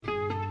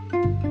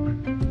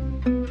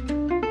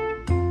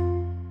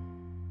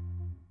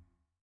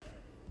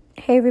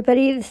Hey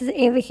everybody, this is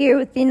Ava here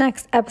with the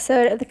next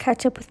episode of the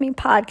Catch Up With Me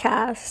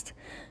podcast.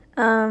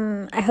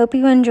 I hope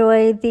you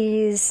enjoy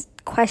these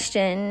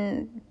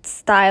question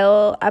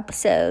style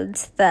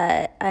episodes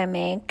that I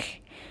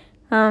make.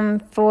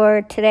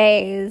 For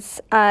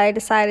today's, I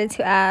decided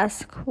to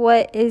ask,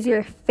 what is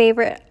your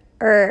favorite,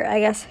 or I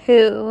guess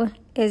who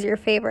is your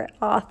favorite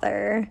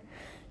author?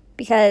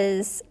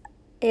 Because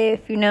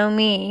if you know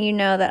me, you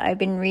know that I've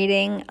been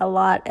reading a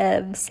lot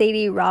of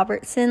Sadie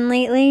Robertson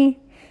lately.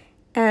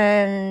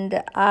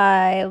 And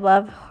I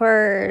love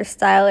her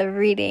style of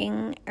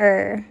reading,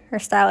 or her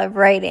style of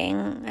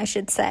writing, I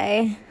should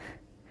say.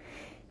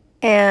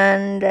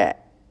 And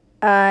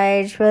I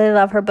just really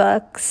love her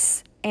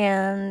books,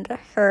 and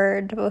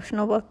her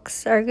devotional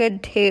books are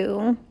good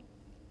too.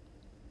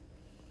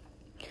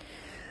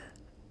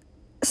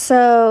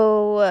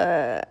 So,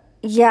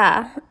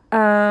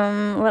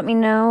 let me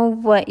know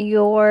what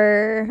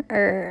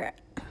I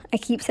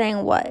keep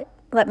saying what.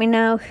 Let me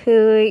know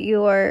who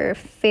your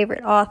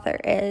favorite author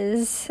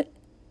is.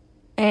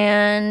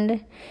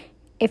 And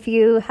if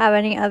you have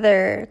any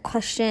other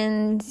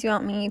questions you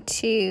want me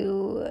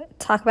to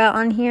talk about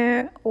on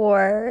here,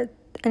 or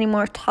any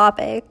more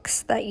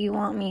topics that you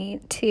want me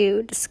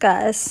to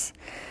discuss,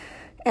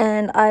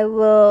 and I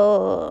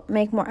will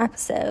make more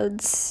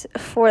episodes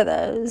for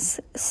those.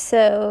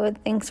 So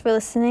thanks for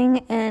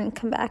listening, and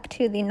come back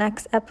to the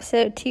next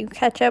episode to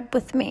catch up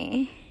with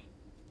me.